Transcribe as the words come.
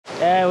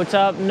Hey, what's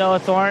up? Noah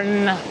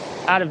Thornton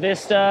out of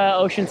Vista,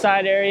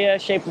 Oceanside area,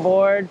 Shape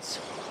Boards.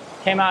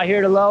 Came out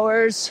here to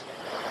Lowers.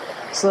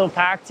 This little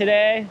pack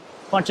today.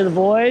 Bunch of the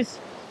boys,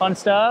 fun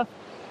stuff.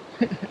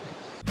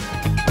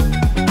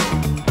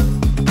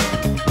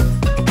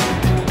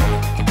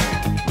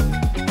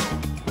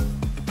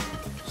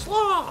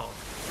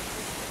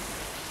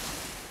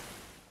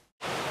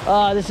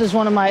 This is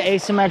one of my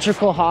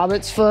asymmetrical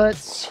Hobbits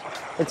foots.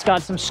 It's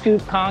got some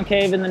scoop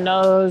concave in the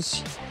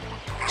nose,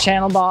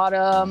 channel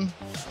bottom.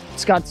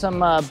 It's got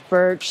some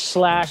birch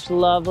slash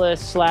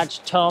Loveless slash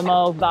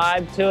Tomo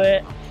vibe to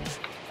it.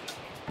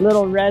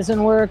 Little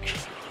resin work,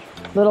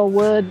 little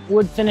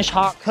wood finish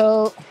hot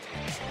coat,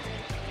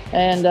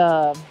 and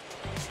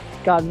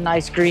got a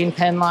nice green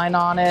pen line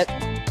on it.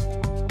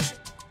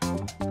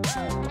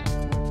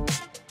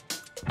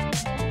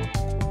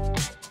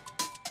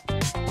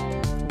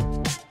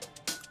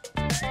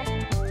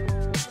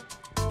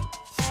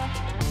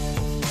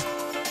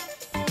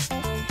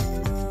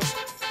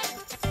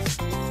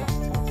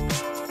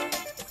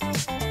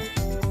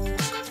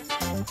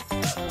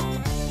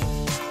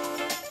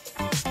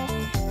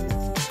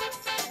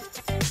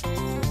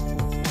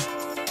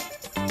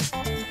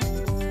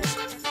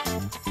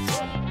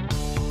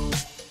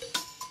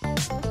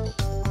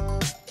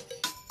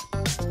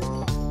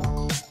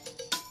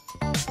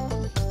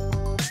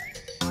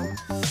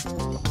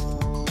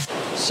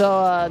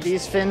 So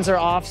these fins are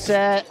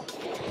offset.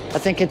 I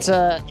think it's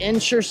an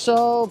inch or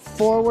so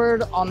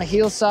forward on the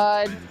heel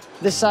side.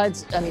 This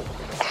side's a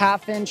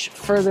 ½ inch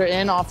further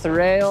in off the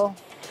rail.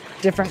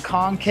 Different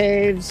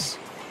concaves.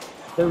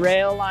 The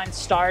rail line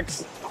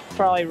starts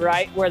probably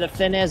right where the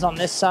fin is on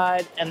this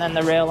side, and then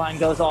the rail line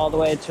goes all the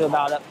way to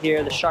about up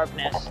here, the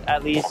sharpness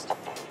at least.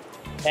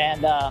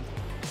 And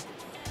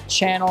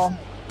channel,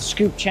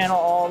 scoop channel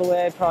all the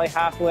way, probably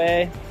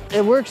halfway.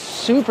 It works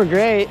super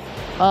great.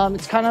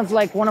 It's kind of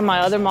like one of my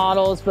other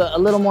models, but a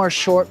little more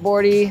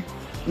shortboardy,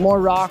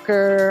 more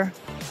rocker,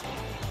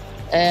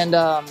 and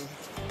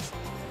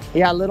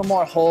yeah, a little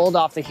more hold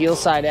off the heel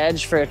side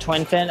edge for a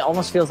twin fin.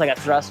 Almost feels like a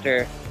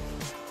thruster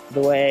the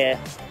way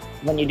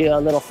when you do a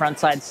little front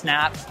side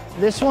snap.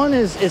 This one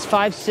is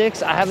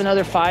 5'6". I have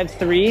another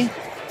 5'3",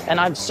 and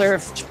I've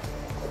surfed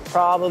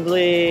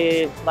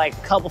probably like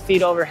a couple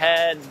feet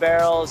overhead,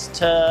 barrels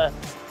to,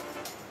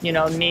 you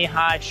know,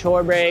 knee-high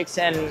shore breaks,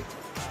 and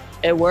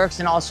it works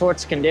in all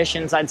sorts of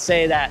conditions. I'd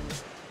say that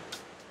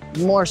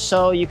more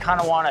so you kind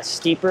of want a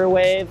steeper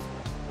wave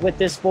with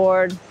this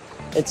board.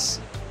 It's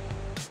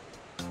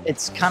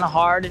kind of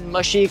hard and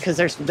mushy because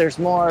there's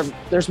more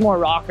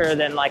rocker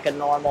than like a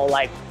normal,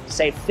 like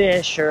say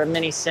Fish or a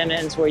mini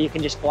Simmons where you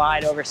can just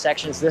glide over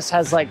sections. This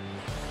has like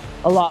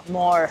a lot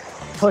more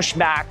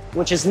pushback,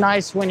 which is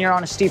nice when you're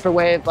on a steeper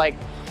wave like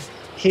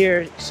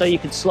here, so you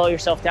can slow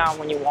yourself down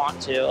when you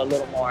want to a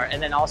little more,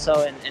 and then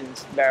also in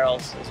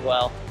barrels as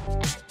well.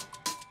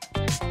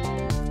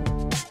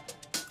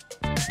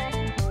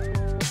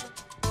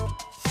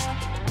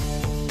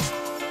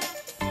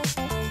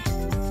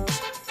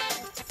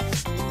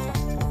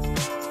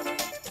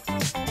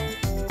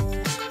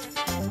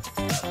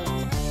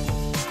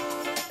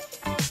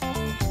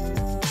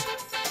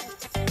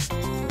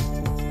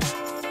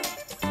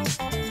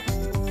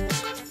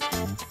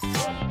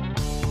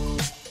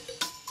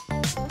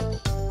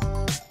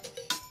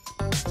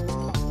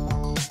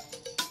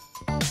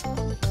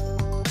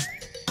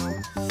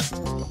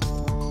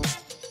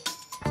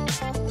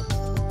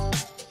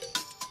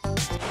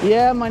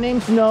 Yeah, my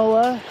name's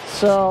Noah,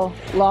 so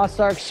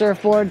Lost Ark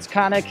Surfboards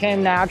kind of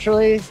came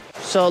naturally.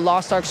 So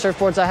Lost Ark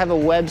Surfboards, I have a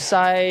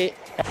website.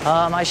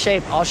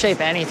 I'll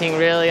shape anything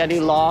really. I do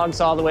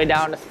logs all the way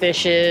down to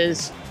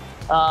fishes.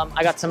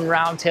 I got some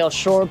round tail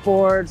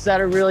shortboards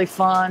that are really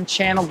fun,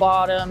 channel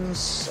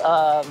bottoms,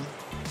 I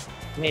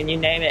mean, you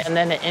name it. And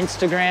then the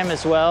Instagram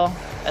as well,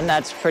 and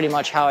that's pretty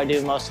much how I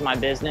do most of my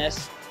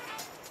business.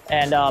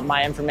 And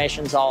my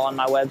information's all on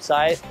my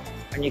website,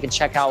 and you can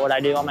check out what I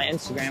do on my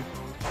Instagram.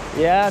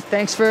 Yeah,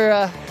 thanks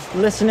for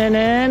listening in,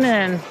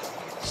 and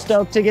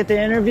stoked to get the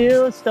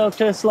interview, stoked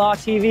to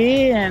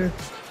SLAWTV, and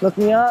look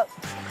me up.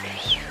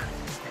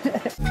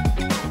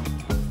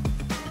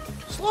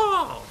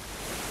 SLAW!